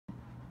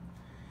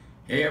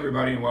Hey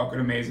everybody, and welcome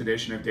to May's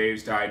edition of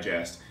Dave's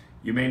Digest.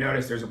 You may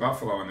notice there's a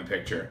buffalo in the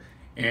picture,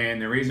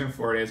 and the reason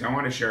for it is I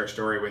want to share a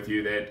story with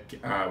you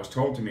that was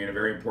told to me at a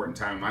very important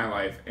time in my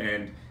life,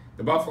 and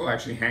the buffalo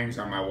actually hangs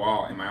on my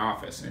wall in my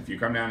office. And if you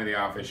come down to the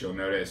office, you'll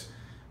notice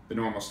the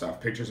normal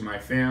stuff: pictures of my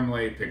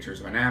family,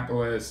 pictures of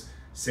Annapolis,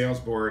 sales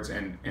boards,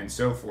 and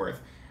so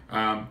forth.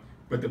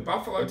 But the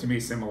buffalo to me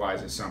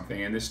symbolizes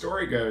something, and the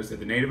story goes that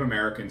the Native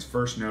Americans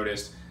first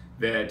noticed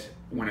that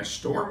when a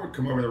storm would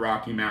come over the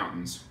Rocky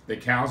Mountains, the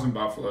cows and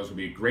buffaloes would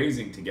be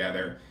grazing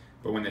together,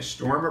 but when the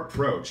storm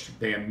approached,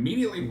 they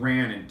immediately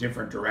ran in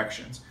different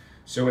directions.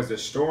 So as the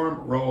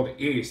storm rolled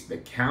east, the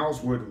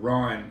cows would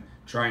run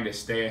trying to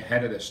stay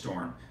ahead of the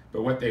storm.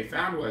 But what they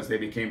found was they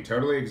became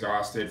totally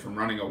exhausted from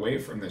running away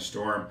from the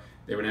storm.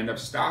 They would end up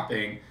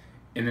stopping,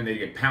 and then they'd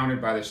get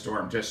pounded by the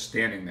storm just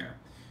standing there.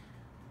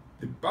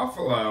 The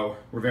buffalo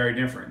were very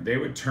different. They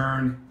would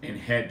turn and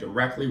head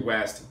directly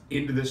west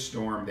into the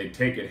storm. They'd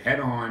take it head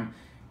on,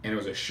 and it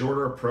was a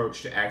shorter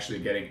approach to actually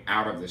getting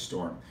out of the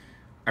storm.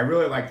 I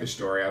really like the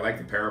story. I like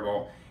the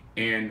parable.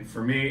 And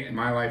for me, in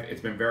my life,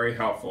 it's been very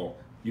helpful.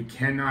 You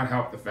cannot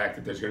help the fact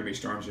that there's going to be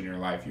storms in your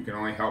life. You can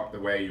only help the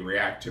way you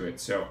react to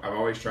it. So I've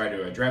always tried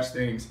to address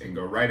things and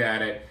go right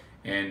at it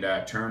and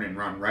turn and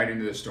run right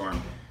into the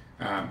storm.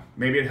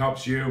 Maybe it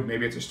helps you.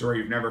 Maybe it's a story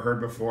you've never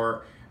heard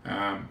before.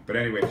 But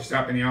anyway, if you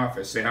stop in the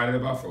office, say hi to the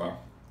buffalo.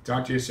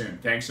 Talk to you soon.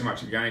 Thanks so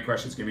much. If you got any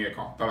questions, give me a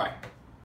call. Bye-bye.